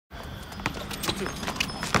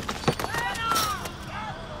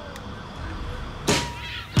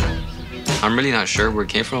I'm really not sure where it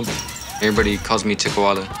came from. Everybody calls me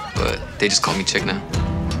Chikawala, but they just call me Chick now.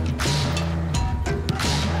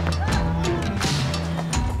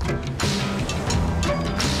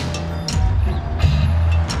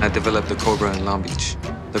 I developed the Cobra in Long Beach.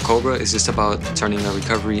 The Cobra is just about turning a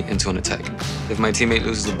recovery into an attack. If my teammate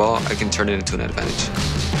loses the ball, I can turn it into an advantage.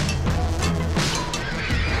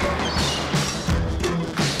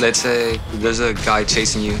 Let's say there's a guy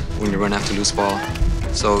chasing you when you run after loose ball.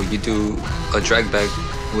 So you do a drag back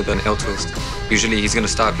with an L twist. Usually he's gonna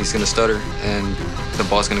stop, he's gonna stutter, and the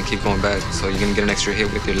ball's gonna keep going back. So you're gonna get an extra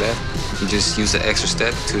hit with your left. You just use the extra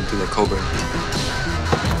step to do the Cobra.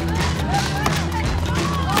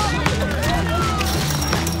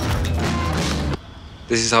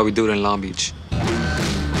 This is how we do it in Long Beach.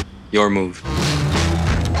 Your move.